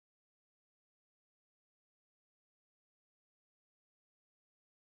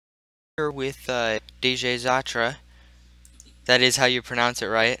Here with DJ Zatra. That is how you pronounce it,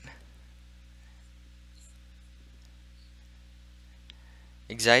 right?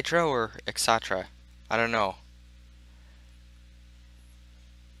 Exitra or Exatra? I don't know.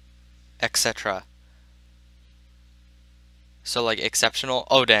 Etc. So like exceptional?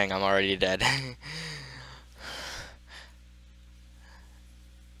 Oh dang, I'm already dead.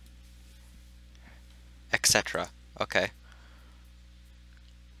 Etc. Okay.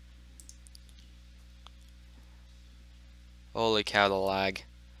 Holy cow, the lag.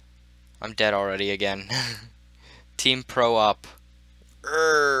 I'm dead already again. Team Pro up.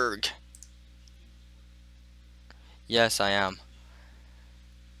 Erg. Yes, I am.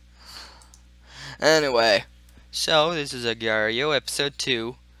 Anyway, so this is Agario episode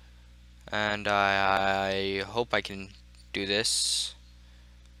 2, and I hope I can do this.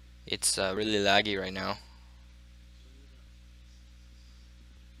 It's really laggy right now.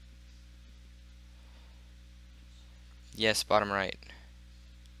 Yes, bottom right.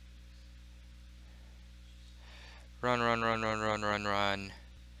 Run, run, run, run, run, run, run.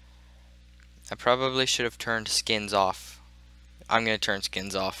 I probably should have turned skins off. I'm gonna turn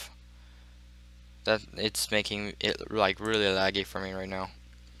skins off. That it's making it like really laggy for me right now.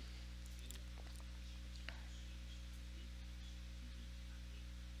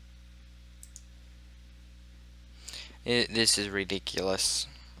 This is ridiculous.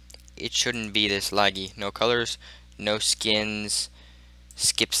 It shouldn't be this laggy. No colors, no skins,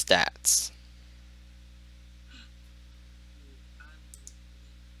 skip stats.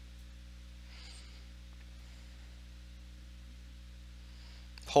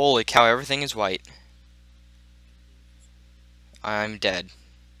 Holy cow, everything is white. I'm dead.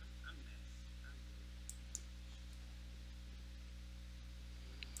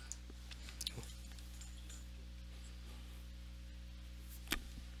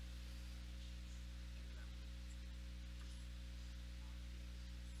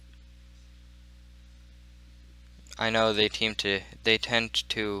 I know they tend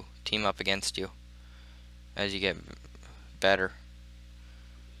to team up against you as you get better.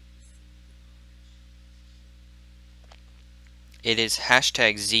 It is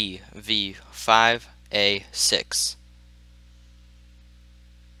hashtag ZV5A6.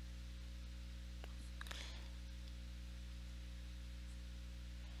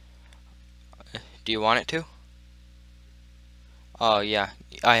 Do you want it to? Oh yeah,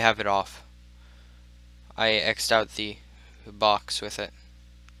 I have it off. I X'd out the box with it.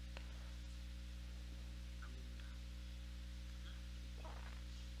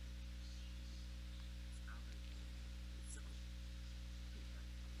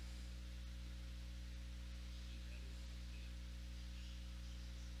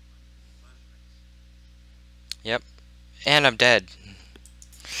 Yep. And I'm dead.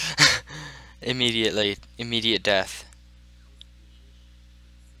 Immediately. Immediate death.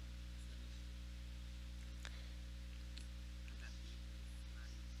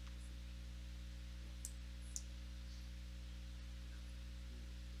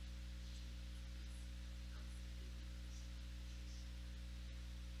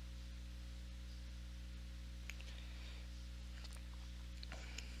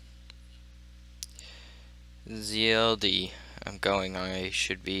 ZLD. I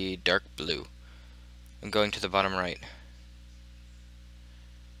should be dark blue. I'm going to the bottom right.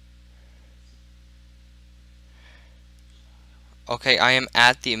 Okay, I am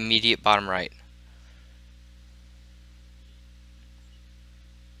at the immediate bottom right.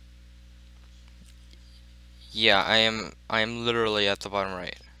 Yeah, I am literally at the bottom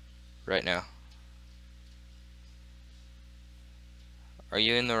right now. Are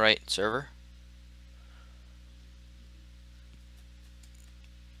you in the right server?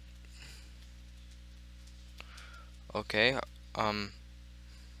 Okay,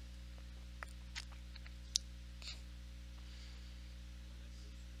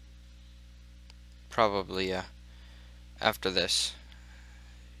 probably, yeah. After this.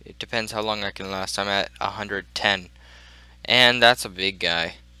 It depends how long I can last. I'm at 110. And that's a big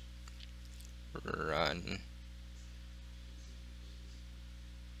guy. Run.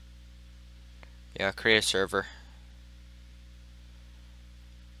 Yeah, create a server.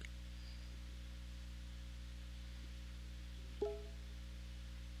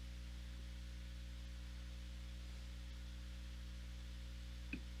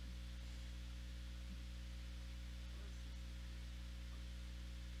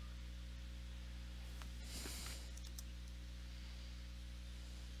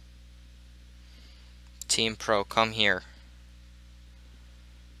 Team Pro, come here.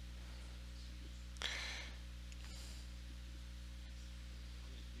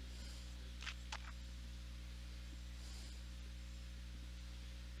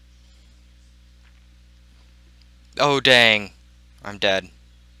 Oh, dang. I'm dead.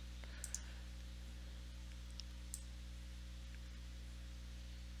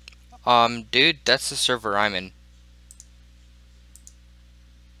 Dude, that's the server I'm in.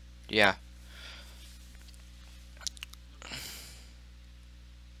 Yeah.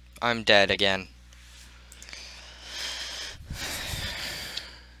 I'm dead again.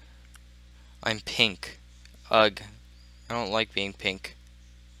 I'm pink. Ugh. I don't like being pink.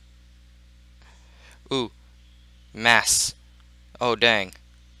 Ooh. Mass. Oh, dang.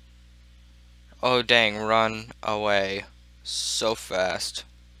 Oh, dang. Run away. So fast.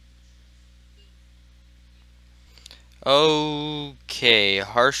 Okay.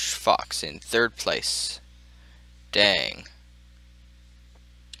 Harsh Fox in third place. Dang.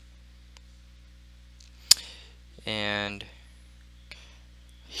 And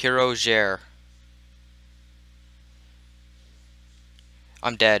Hero Jer.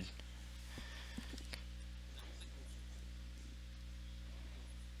 I'm dead.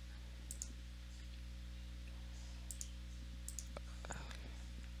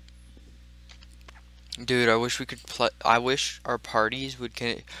 Dude, I wish we could play. I wish our parties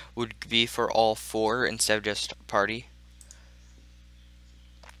would be for all four instead of just party.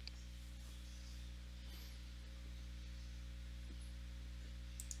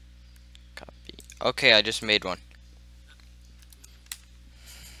 Copy. Okay, I just made one.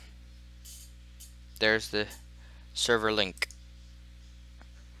 There's the server link.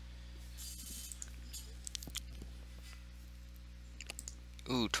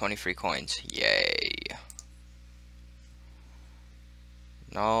 Ooh, 20 free coins. Yay.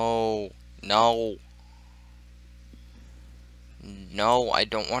 No. No. No, I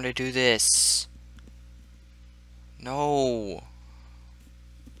don't want to do this. No.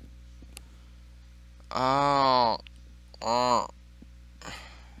 Oh. Oh.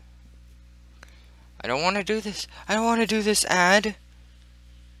 I don't want to do this. I don't want to do this ad.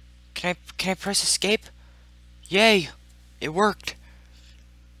 Can I press escape? Yay. It worked.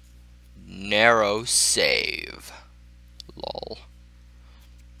 Narrow save. Lol.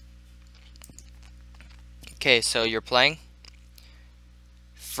 Okay, so you're playing.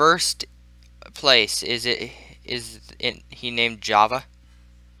 First place, he named Java?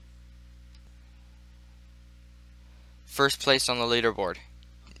 First place on the leaderboard.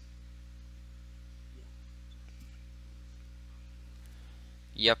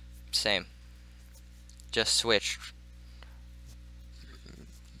 Yep, same. Just switched.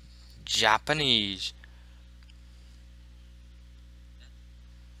 Japanese.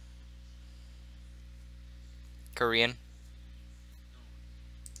 Korean.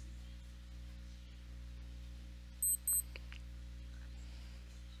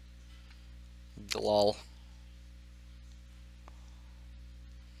 Lol.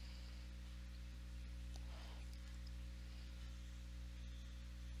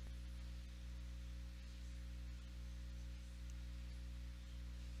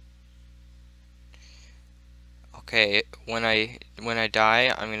 Okay, when I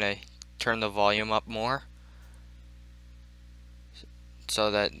die, I'm gonna turn the volume up more so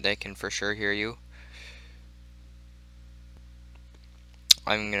that they can for sure hear you.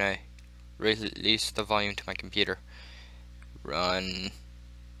 I'm gonna release the volume to my computer. Run.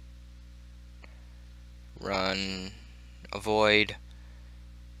 Run. Avoid.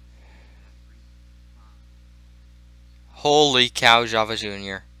 Holy cow, Java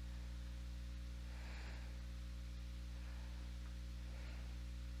Junior.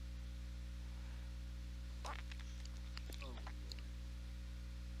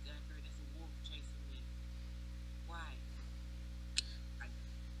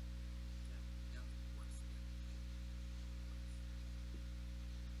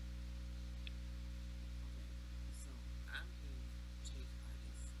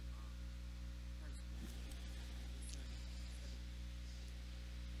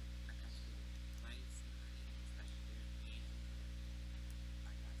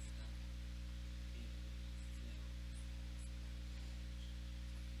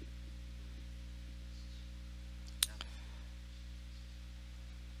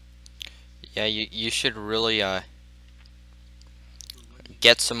 Yeah, you should really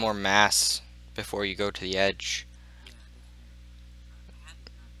get some more mass before you go to the edge.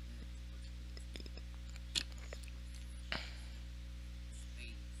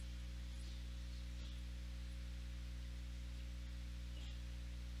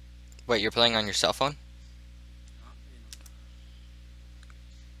 Wait, you're playing on your cell phone?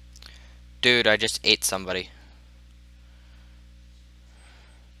 Dude, I just ate somebody.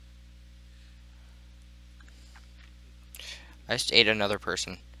 I just ate another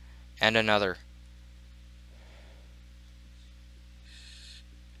person. And another.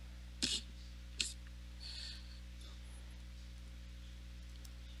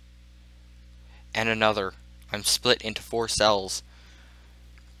 and another. I'm split into 4 cells.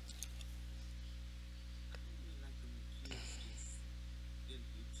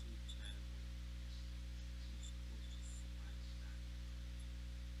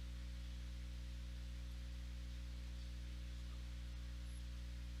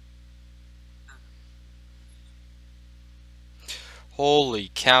 Holy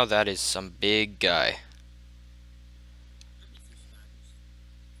cow, that is some big guy.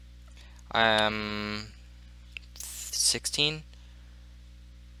 16?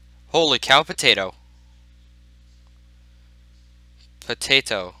 Holy cow, potato.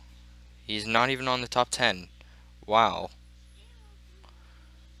 Potato. He's not even on the top 10. Wow.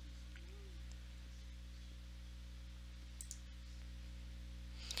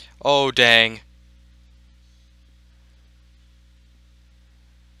 Oh, dang.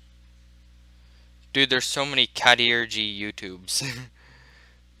 Dude, there's so many Kadirji YouTubes.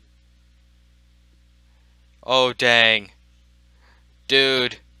 Oh, dang.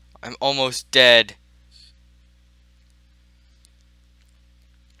 Dude, I'm almost dead.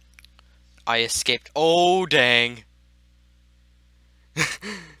 I escaped. Oh, dang.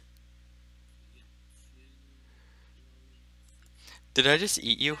 Did I just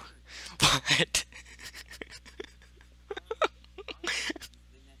eat you? What?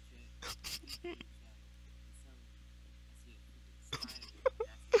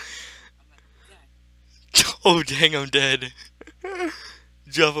 Oh, dang, I'm dead.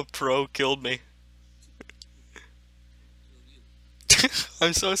 Java Pro killed me.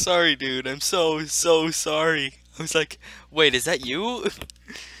 I'm so sorry, dude. I'm so sorry. I was like, wait, is that you?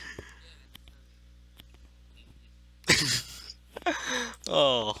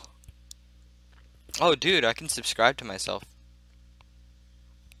 Oh. Oh, dude, I can subscribe to myself.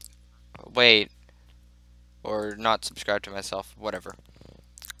 Wait, or not subscribe to myself. Whatever.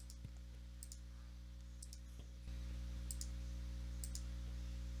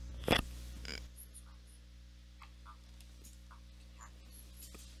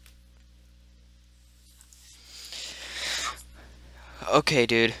 Okay,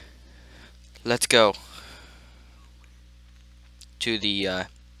 dude. Let's go to the,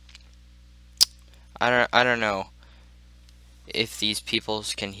 I don't know if these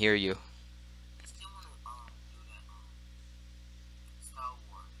peoples can hear you.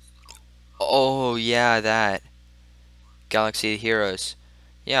 Oh, yeah, that. Galaxy Heroes.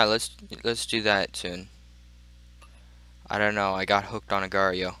 Yeah, let's do that soon. I don't know. I got hooked on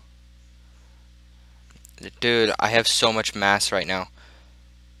Agar. Dude, I have so much mass right now.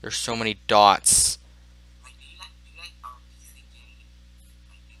 There's so many dots.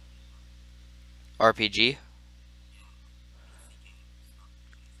 RPG?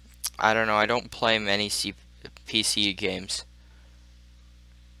 I don't know. I don't play many PC games.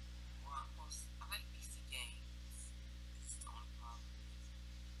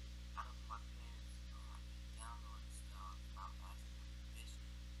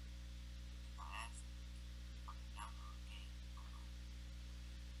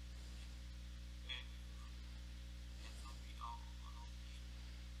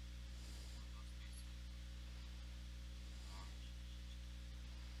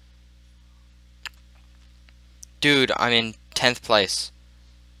 Dude, I'm in 10th place.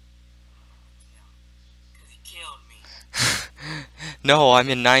 No, I'm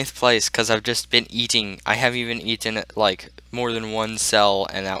in 9th place because I've just been eating. I haven't even eaten like more than 1 cell,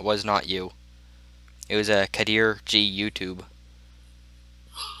 and that was not you. It was a Kadir G YouTube.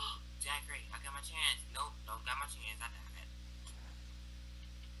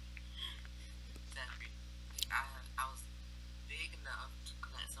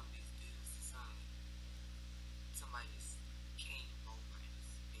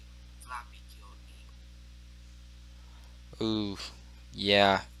 Ooh,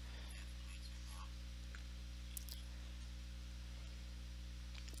 yeah.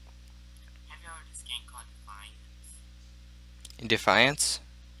 Defiance?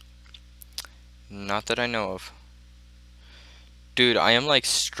 Not that I know of. Dude, I am like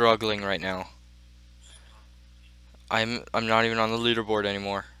struggling right now. I'm not even on the leaderboard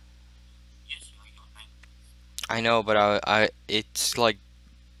anymore. I know, but I it's like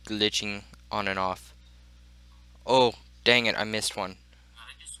glitching on and off. Oh, dang it, I missed one.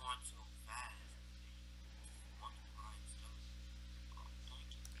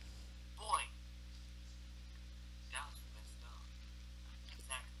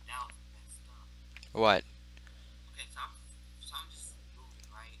 What?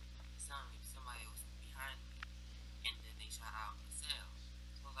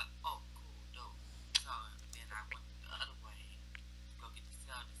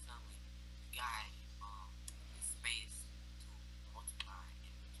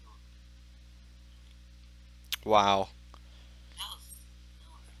 Wow. that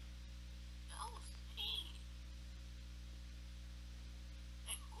was mean.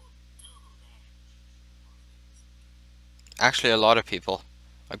 Like, who do that? Actually, a lot of people.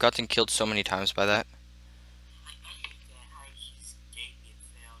 I've gotten killed so many times by that. Like, I hate that how he just gave me a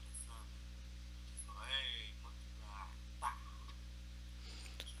failed or something. Just like, hey, monkey ride. Bah.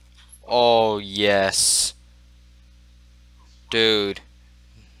 Oh, yes. Dude.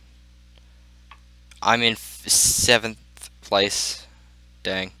 I'm in 7th place.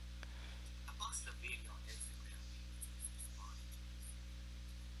 Dang. I posted a video on Instagram. People just responded to this.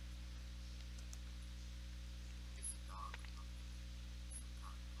 It's a dog. Some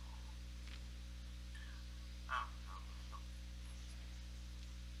kind of dog. I don't know. I don't think that.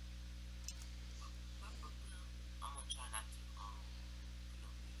 But I'm gonna try not to,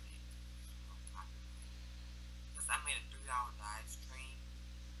 be victims of copyright. Because I made a 3-hour live stream,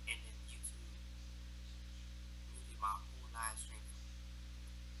 and then YouTube muted my whole live stream.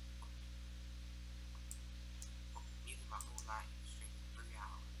 Muted my whole live stream for 3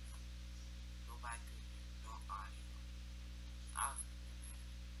 hours. Nobody could hear, no audio. I was really mad.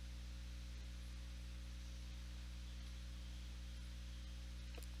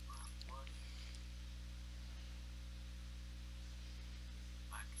 But what?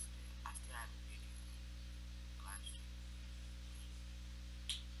 Like I still have a video, live stream.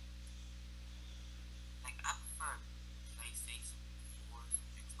 Like I prefer PlayStation 4s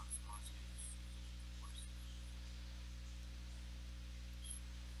and Xbox One games. Worse.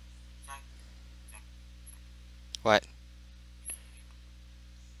 Exactly. Exactly. What? You said it.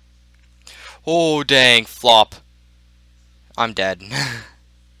 Oh, dang. Flop. I'm dead. You said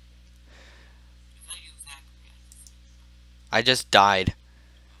you exactly. I just said it.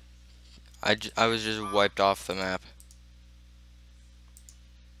 I just died. Oh. I was just wiped off the map.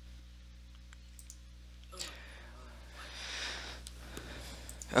 Oh my god.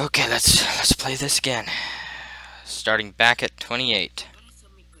 Why you Okay, let's play this again. Starting back at 28. Why did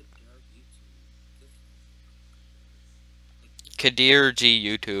somebody good dirt YouTube? This like this Kadir G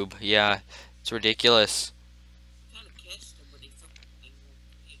YouTube. Yeah, it's ridiculous. kind of catch them, but they so they won't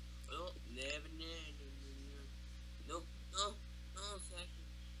play. Oh, never, no, no, no, second.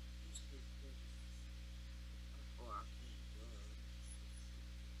 I'm just gonna play this. Oh, I can't go.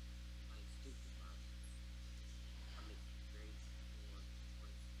 Like stupid bots. I make great for voice.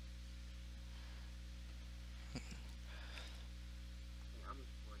 Okay, I'm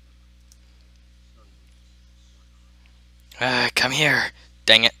recording them. Show you what's going on. Come here.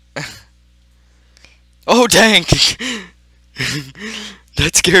 Dang it. Oh, dang!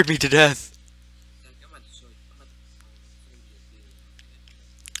 That scared me to death. Like, I'm about to show you. I'm about to send you a video, okay?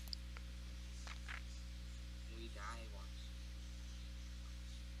 When you die, watch.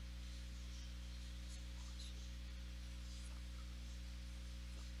 Just watch it.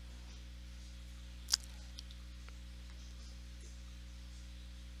 Stop crying. Stop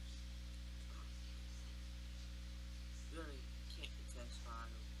crying. Good. Really can't contest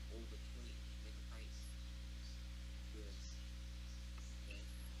file over 20 megabytes. Good. Okay.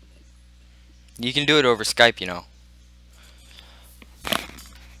 Next. You can do it over Skype, you know. I don't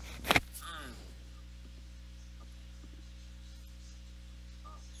know.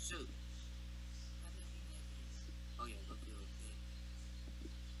 Okay. Shoot. How did he have it? Oh yeah, go through real quick.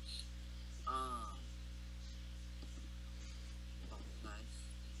 Um, guys,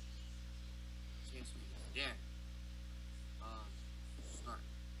 share screen. There. Start.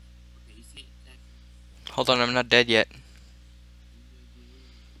 Okay, you see it exactly? Hold on, I'm not dead yet.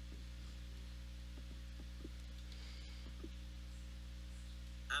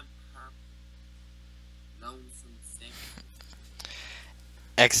 I'm purple. Lonesome sexy.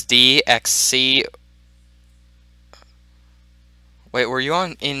 XD, XC. Wait, were you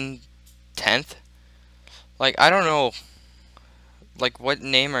on in 10th? Like, I don't know. Like, what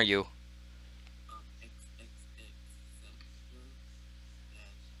name are you? XXX sector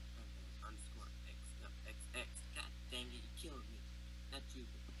dash underscore X. No, XX. God dang it, you killed me. Not you,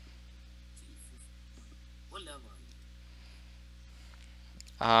 but Jesus. What level are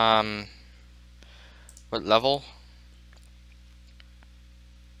you? What level?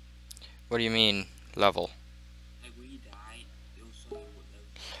 What do you mean, level? Like when you die, it'll show you what level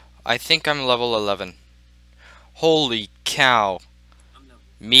you are. I think I'm level 11. Holy cow. I'm level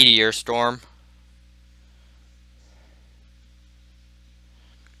 5. Meteor storm.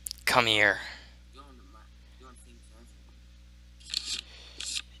 Come here. You're on the same server.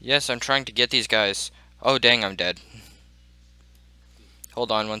 Yes, I'm trying to get these guys. Oh, dang, I'm dead. Good.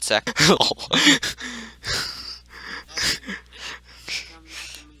 Hold on 1 sec. After, they're coming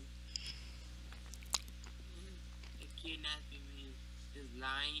after me.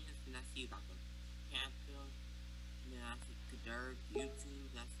 lions, and I see like a panther, and then I see Kadir YouTube,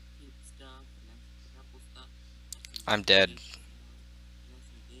 that's pink stuff, and that's purple stuff. I see I'm dead. this sound, and I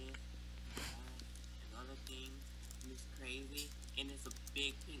see this, and that, and other things, and it's crazy, and it's a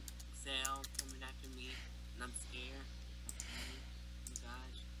big pink cell coming after me, and I'm scared. Like, dang, oh my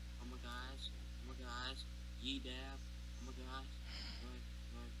gosh, oh my gosh, oh my gosh, ye dab, oh my gosh, run,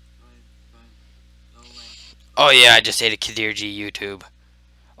 run, run, run, go away. Oh yeah, I just ate a Kadirji YouTube.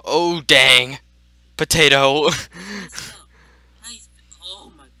 Oh dang. Potato. How you spell? How you spell?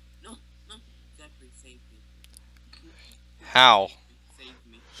 Oh my, no, no, Zachary, save me. How? Save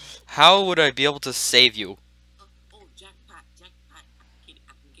me. How would I be able to save you? Oh, jackpot, jackpot. I can get it,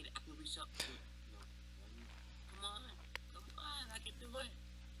 I can get it, I can reach up to it. No, Wayne. Come on, come on, I can do it.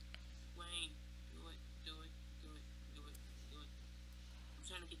 Wayne, do it, do it, do it, do it, do it. I'm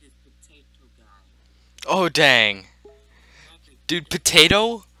trying to get this potato guy. Oh dang. Zachary, Dude, just,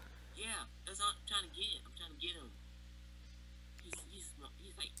 potato? yeah, that's all I'm trying to get. I'm trying to get him. He's small.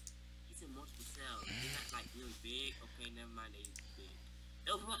 He's like, he's in multiple cells. They're not like really big. Okay, never mind, he's big.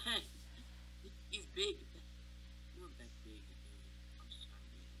 No, mind. He's big. He wasn't that big again. I was trying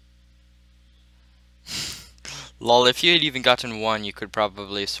to get him. Lol, if you had even gotten one, you could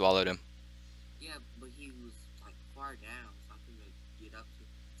probably have swallowed him. Yeah, but he was like far down, so I couldn't get up to.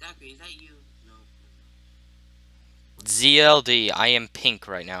 Zachary, is that you? No, never mind. ZLD, I am pink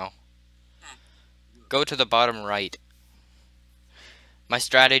right now. Zachary, you Go to the bottom right. My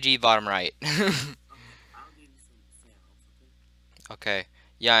strategy, bottom right. okay, I'll give you some cells, okay? Okay.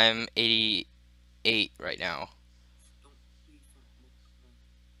 Yeah, I'm 88 right now. Don't please don't multiply.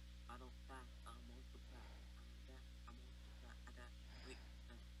 I don't die. I multiply. I don't die. I multiply. I die. Wait,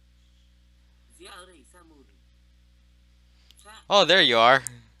 ZLD, stop moving. Stop. Oh, there you are.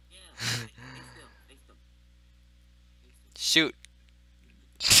 Yeah, stay still. Stay still. Stay still. Shoot.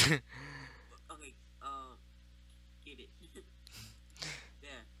 Okay, get it. There.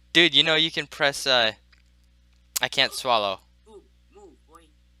 Dude, you know you can press, I can't swallow. Move, move, boy.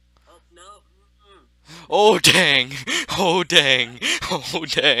 Oh, no. Oh, dang. Oh, dang. Oh,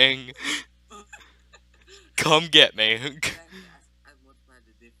 dang. Come get me. Exactly. I multiplied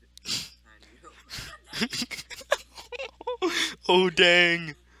the different tiny. Oh,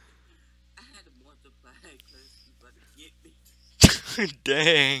 dang. I had to multiply because you about to get me.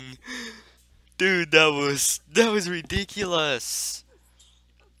 Dang. Dude, that was ridiculous. I'm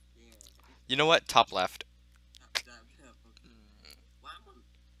scared. You know what? Top left. Stop, okay. Why am I?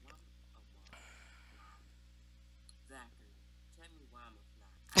 Why am I? Oh, wow. Fly. Zachary, tell me why I'm a fly.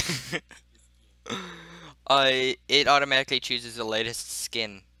 I don't like this skin. It automatically chooses the latest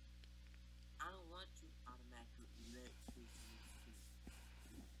skin. I don't want you automatically let choose me skin.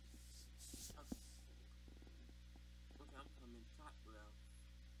 Okay. Okay, I'm coming top left.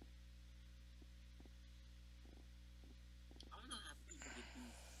 I don't know how people get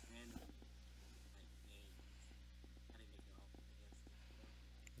these random like names. How they make it all fancy and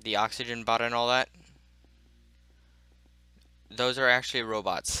stuff. The oxygen bot and all that. Those are actually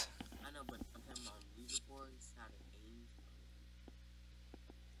robots. I know, but I'm talking about leaderboards, how the names all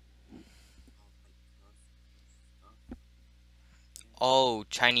like custom stuff. Yeah, Oh,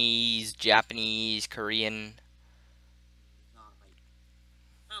 Chinese, Japanese, Korean. it's all like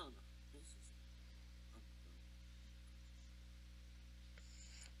I don't know. It's just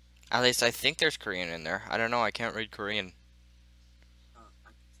At least I think there's Korean in there. I don't know. I can't read Korean. I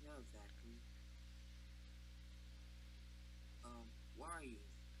can tell exactly. Where are you?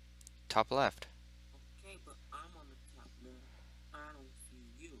 Top left. Okay, but I'm on the top left. I don't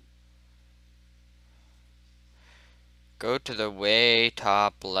see you. Go to the way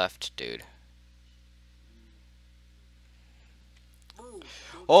top left, dude. Move!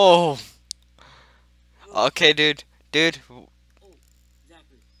 Don't Oh, move! okay, dude. Dude, Oh,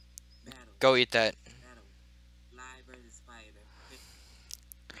 Zachary. Battle. go eat that. Battle. Fly versus spider.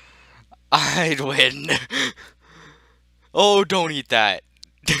 I'd win. Oh, don't eat that.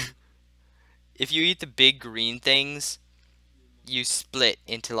 If you eat the big green things, you split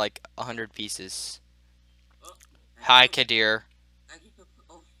into like 100 pieces. Oh, Hi, Kadir.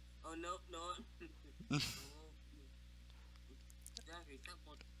 oh, oh no, no. Oh, Zachary, stop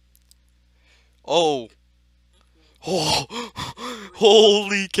on. Oh. Zachary, Oh.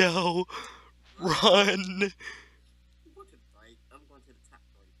 Holy cow. Run. I'm going to the right. I'm going to the top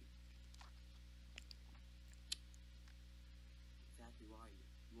right. Zachary, where are you?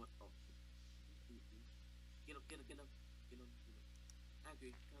 You want? Oh. Get up, get up, get up, get up, get up.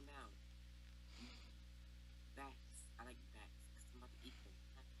 Zachary, come down. Bats. I like bats because I'm about to eat them.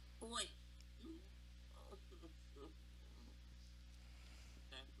 Boy.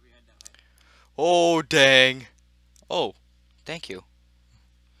 Oh, dang. Oh, thank you.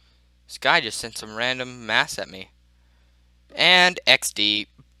 This guy just sent some random mass at me. And XD.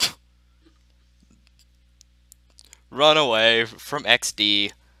 Run away from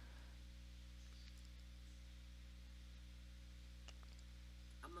XD.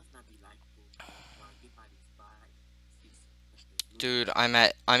 I must not be likable. Or I get by these five, six, Dude, I'm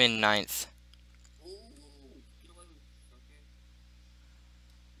in ninth. Ooh, get away from me, okay?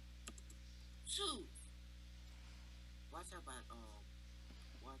 Shoot! Watch out about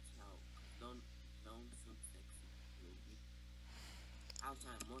watch out, cause lonesome sexy. I was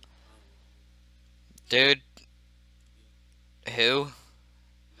trying to multiply it. Dude, Yeah, who?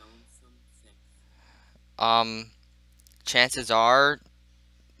 lonesome sexy. Um, chances are,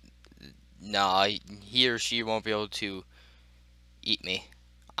 nah, he or she won't be able to eat me.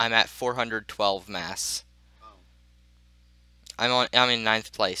 I'm at 412 mass. Oh, I'm in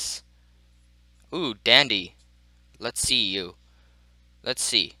ninth place. yes. Ooh, dandy. Let's see you. Let's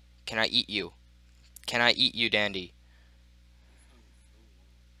see. Can I eat you? Can I eat you, dandy? That song is so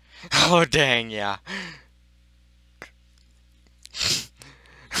long. Oh, dang, yeah.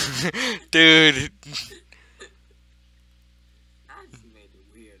 Dude. I just made it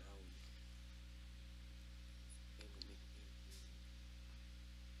weird. They gonna make it weird.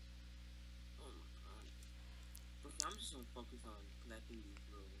 Oh my god. Okay, I'm just gonna focus on collecting these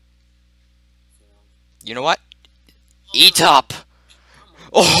little cells. You know what? Oh Eat no! up! Come on.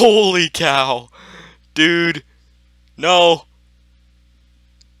 Oh, holy cow! Dude, no!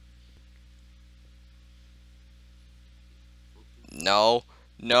 Focus. No,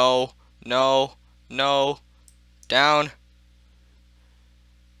 no, no, no. Down.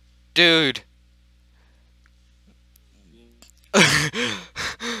 Dude. Yeah.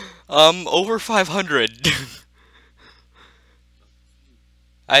 Over 500. Okay.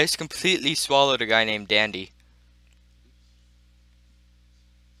 I just completely swallowed a guy named Dandy.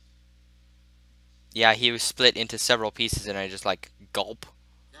 Yeah, he was split into several pieces and I just like gulp.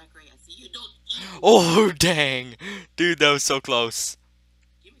 Zachary, I see you don't eat. Oh, dang. Dude, that was so close.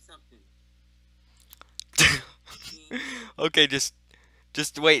 Give me something. King. Okay, just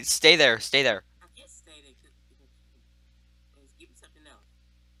wait, stay there, stay there. I can't stay there because you're gonna kill me. Please give me something else.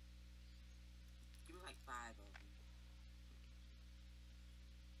 Give me like five of them.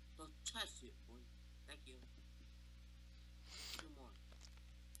 Don't touch it, boy. Thank you. Give me more.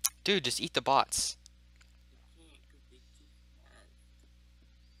 Dude, just eat the bots. I can't because they're too fast.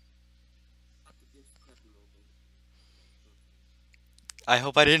 I could just cut them open. I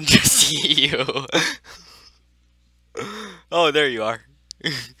hope I didn't just see you. Oh, there you are.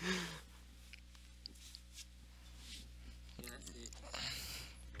 Yeah, that's it.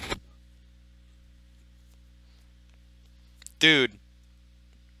 There you go. Dude.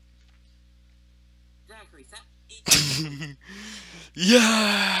 Zachary, stop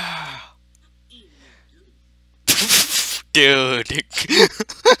Yeah. eating me, dude. Dude. She came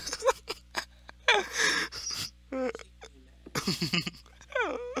back.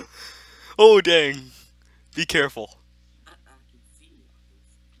 Oh, dang. Be careful. I can see you. I can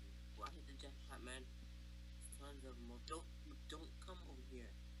see you. Well, I hit the jackpot, man. There's tons of them. Don't come over here.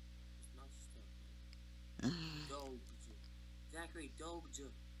 It's not stuff, man. Doja. Zachary,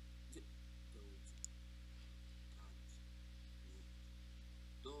 Doja. Doja.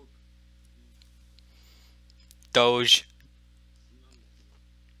 Dog. Doge.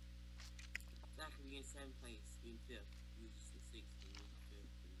 Zachary, we in seventh place. We in fifth. We was just in sixth. And we in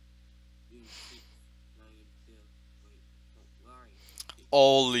fifth. And we in sixth. Now you're in fifth. Wait. No, where are you? Sixth.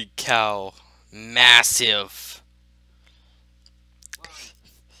 Holy cow. Massive. Where are you?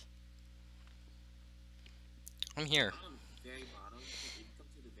 I'm here. I'm on the very bottom. If you come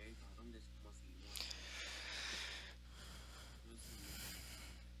to the very bottom, there's mostly more. You'll see more.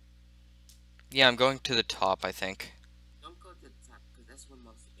 Yeah, I'm going to the top, I think. Don't go to the top because that's where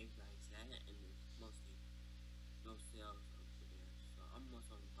most everybody's at, and there's mostly no sales over there. So I'm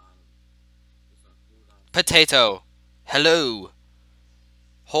almost on the bottom. There's a whole lot of Potato. Hello.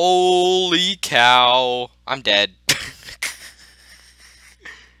 Holy cow. I'm dead.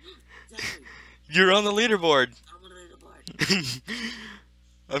 Zachary, You're on the leaderboard. I'm on the board.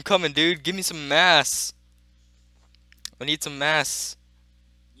 I'm coming, dude. Give me some mass. I need some mass.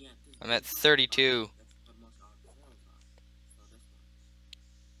 Yeah, this I'm at 32. that's what most all the sales are. So that's why.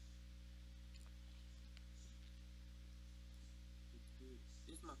 Dude,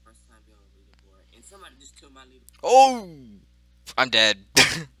 this is my first time being on the leaderboard, and somebody just killed my leaderboard. Oh! I'm dead.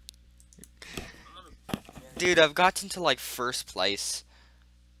 I'm on the very, Dude, I've gotten to like first place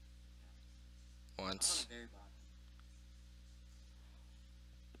I'm on once. the very bottom.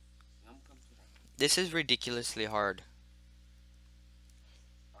 I'm coming to the This is ridiculously hard.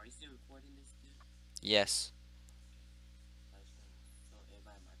 Are you still recording this, dude? Yes. I just want to show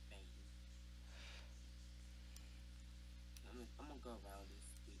everybody my face. I'm gonna go around this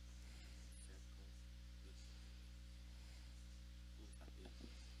big circle. Ooh, not big.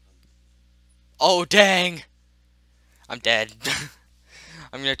 Oh, dang! I'm dead.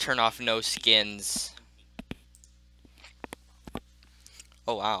 I'm gonna turn off no skins.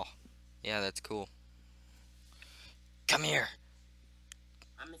 Oh, wow. Yeah, that's cool. Come here.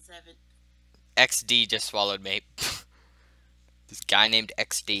 I'm at 7. XD just swallowed me. This guy named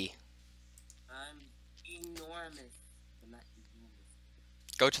XD. I'm enormous. I'm not enormous.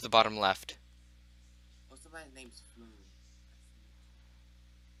 Go to the bottom left. Oh, somebody's name's Flume.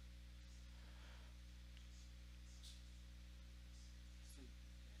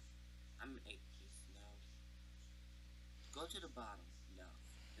 I'm in 8th place now. Go to the bottom. No.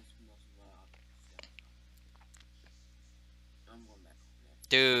 That's most of what I'll say. I'm going back over there.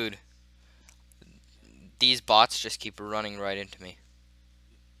 Dude, these bots just keep running right into me.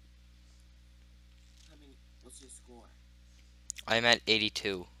 How many? What's your score? I'm at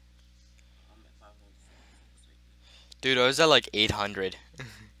 82. I'm at 576 right now. Dude, I was at like 800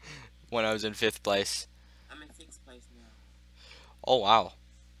 when I was in 5th place. I'm in 6th place now. Oh, wow.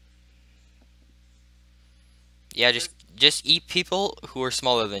 Yeah, just eat people who are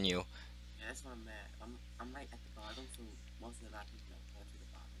smaller than you. Yeah, that's why I'm mad. I'm right at the bottom, so most of the lot of people don't go to the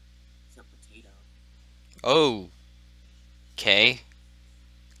bottom. Except Potato. Oh, okay.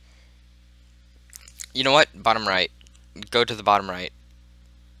 You know what? Bottom right. Go to the bottom right.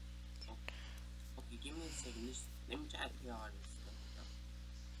 Okay, give me a second. Let me try to clear all this stuff up.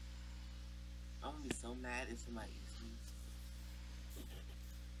 I'm gonna be so mad if somebody eats me.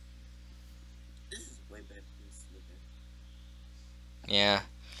 This is way better than Slither. Yeah.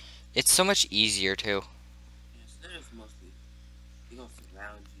 It's so much easier, too. Yeah, Slither's mostly, they're gonna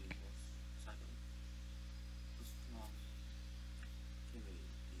surround you most. It's like a strong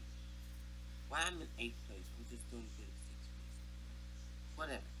intimidating. Why I'm in 8th place? I'm just doing good at 6th place.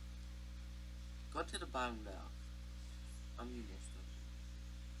 Whatever. Go to the bottom now. I'm in more stuff.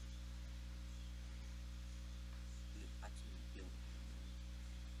 I can build.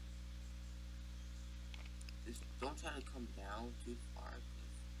 Just don't try to come down too far.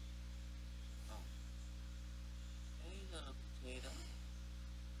 Oh. Hey, little potato.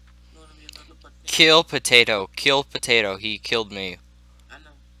 You wanna be a little potato? Kill potato. Kill potato. He killed me. I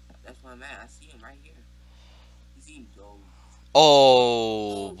know. That's why I'm at. I see him right here. He's eating Doge.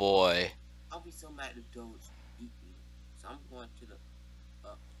 Oh, Oh, boy. I'll be so mad if Doge eat me. So I'm going to the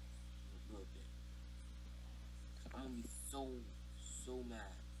up a little bit. I'm gonna be so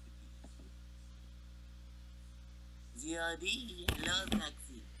mad if he eats me. ZRD, hello,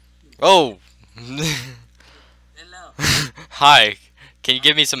 taxi. Oh. Hello. Hi. Can you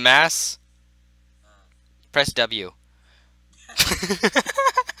give me some mass? Press W.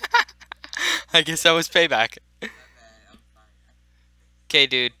 I guess that was payback. My bad, I'm sorry. Okay,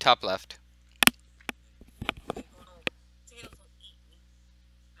 dude. Top left. Wait, hold on. Potatoes don't eat me.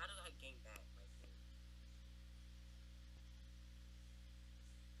 How do I gain back my thing?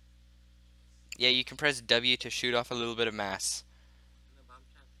 Yeah, you can press W to shoot off a little bit of mass. No, but I'm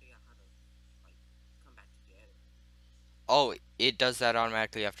trying to figure out how to, like, come back together. Oh, it does that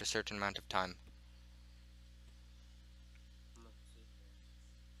automatically after a certain amount of time. I'm gonna sit here.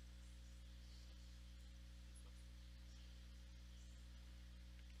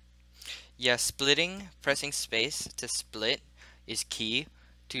 Yeah, splitting, pressing space to split is key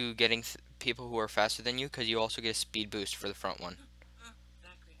to getting people who are faster than you, because you also get a speed boost for the front one.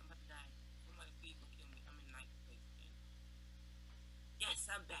 Zachary, I'm about to die. Somebody please don't kill me. I'm in 9th place again. Yes,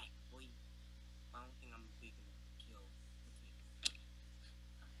 I'm back, boy. I don't think I'm big enough to kill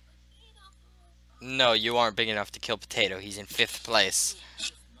Potato. No, you aren't big enough to kill Potato. He's in 5th place. I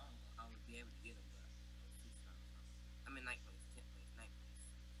was small. I would be able to get him, but I was too small. I'm in 9th place, 10th place, 9th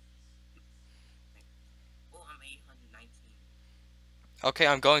place. Oh, I'm 819. Okay,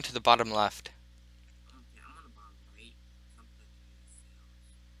 I'm going to the bottom left. Okay, I'm on the bottom right. Something to do with sales.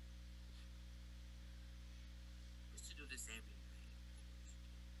 We should do this every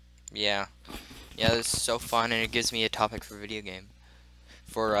night. Yeah. Yeah, this is so fun, and it gives me a topic for video game.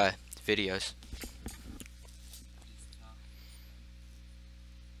 For, videos. This stuff.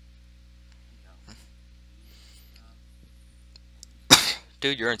 No.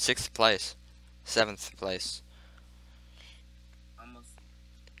 Dude, you're in 6th place. 7th place. Almost.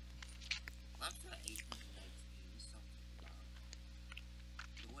 I'm still at 819. It's something about.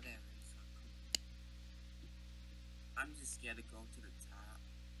 But whatever. It's not cool. I'm just scared to go to the top.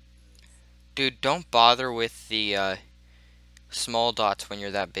 Dude, don't bother with the small dots when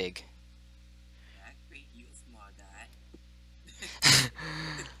you're that big. Zachary, you a small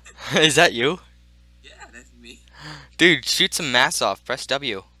guy. Is that you? Yeah, that's me. Dude, shoot some mass off. Press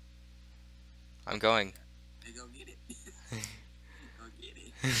W. I'm going. Hey, go get it. Go get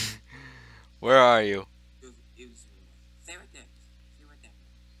it. Where are you? It was stay right there. Stay right there.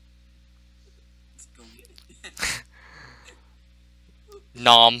 Just go get it.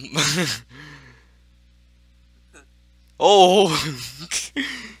 Nom. Oh.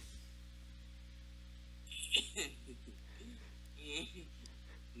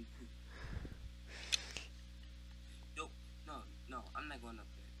 Nope. No, no, I'm not going up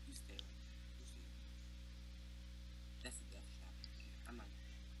there. You stay right there. You stay. That's a death trap. I'm not.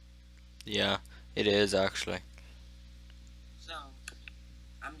 Yeah, it is actually. So,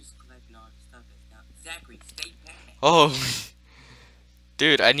 I'm just collecting all the stuff that's down. Zachary, stay back. Oh.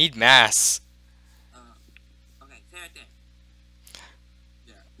 Dude, I need mass. Okay, stay right there.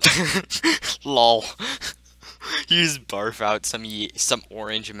 Yeah. Lol. You just barf out some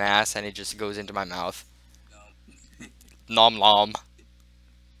orange mass and it just goes into my mouth. Go. Nom nom.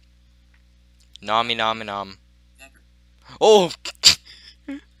 Nommy nommy nom. Zachary. Oh.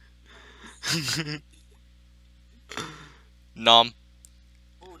 Nom.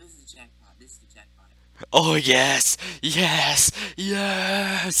 Oh, this is a jackpot. This is a jackpot. Oh yes. Yes.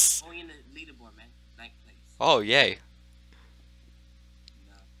 Yes. Oh, you're in the leaderboard, man. Ninth place. Oh yay.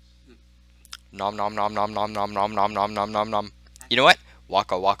 No. Nom nom nom nom nom nom nom nom nom nom nom nom. You know what?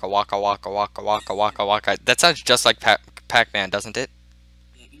 Waka waka waka waka waka waka waka waka. That sounds just like Pac-Man, doesn't it?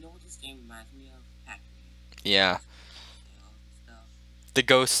 Yeah, you know what this game reminds me of? Pac-Man. Yeah. Stuff. The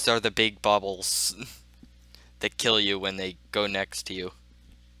ghosts are the big bubbles that kill you when they go next to you.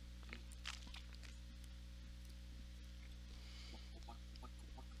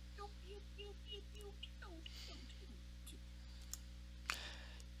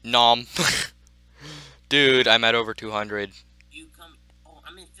 Nom. Dude, I'm at over 200. You come. Oh,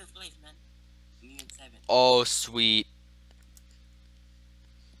 I'm in 5th place, man. Me in 7th. Oh, sweet.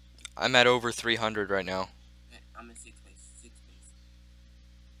 I'm at over 300 right now. Okay, I'm in 6th place. 6th place.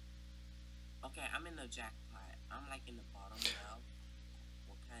 Okay, I'm in the jackpot. I'm like in the bottom now.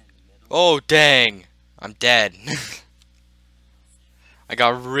 What kind in the middle? Oh, dang. I'm dead. I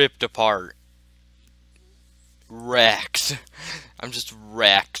got ripped apart. Wrecked. I'm just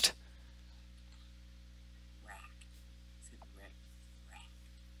wrecked. Rack. It's gonna wreck. Rack.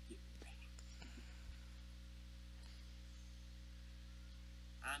 Get wrecked.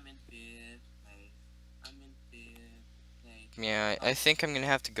 I'm in 5th place. I'm in 5th place. Yeah, I think I'm gonna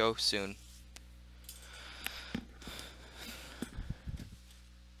have to go soon.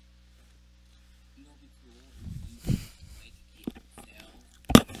 You know, what'd be cool if you like get sales.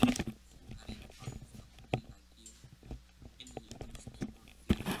 Somebody really like you, and then you can just keep on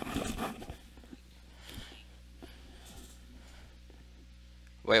feeding.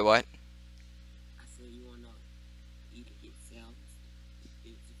 Wait, what? I said you wanna either get sales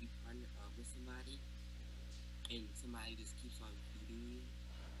if you partner up with somebody, and somebody just keeps on feeding you.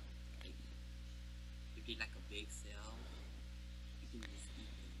 Like you get like a big cell, you can just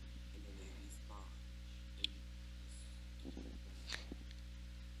eat them, and then they respawn. And you just keep on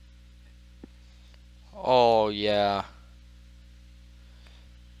going. Oh, yeah.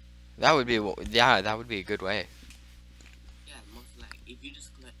 That would be, yeah, that would be a good way. Yeah, most like if you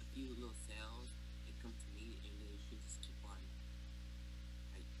just collect a few little cells, they come to me, and then you can just keep on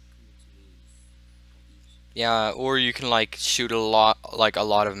like coming to me each. Yeah, or you can like shoot a lot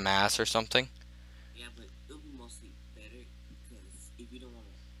of mass or something. Yeah, but it'll be mostly better because if you don't want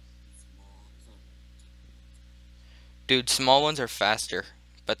to be small, it's not gonna take a long time. Dude, small ones are faster,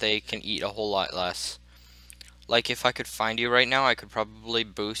 but they can eat a whole lot less. Like if I could find you right now, I could probably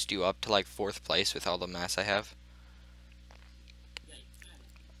boost you up to like 4th place with all the mass I have. Yeah, you try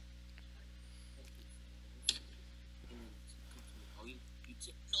that. Try it. Collect these cells, and then come to me. Oh, you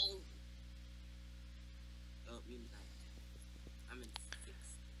can't. No. Oh, me in 9th. I'm in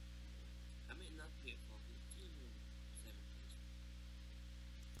 6th. I'm in up here for 7th place.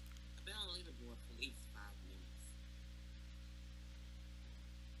 I've been on the leaderboard for at least 5 minutes.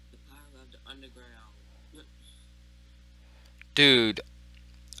 The power of the underground. Dude,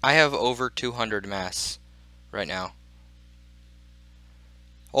 I have over 200 mass right now.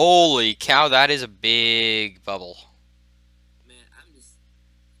 Holy cow, that is a big bubble. Man, I'm just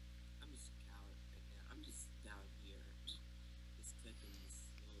a coward right now. I'm just down here, just clicking this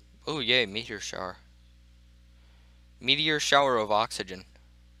little. Oh yay, meteor shower. Meteor shower of oxygen.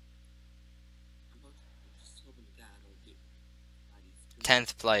 I'm just hoping to God I don't get by these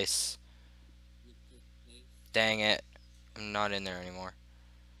 10th place. Dang it. I'm not in there anymore.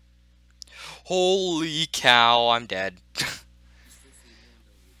 Holy cow, I'm dead. You still see me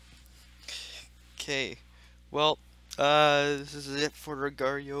on the video. Okay. Well, this is it for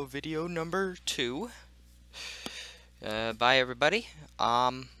Regario video number 2. Bye everybody.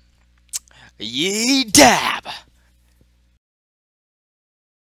 Ye dab!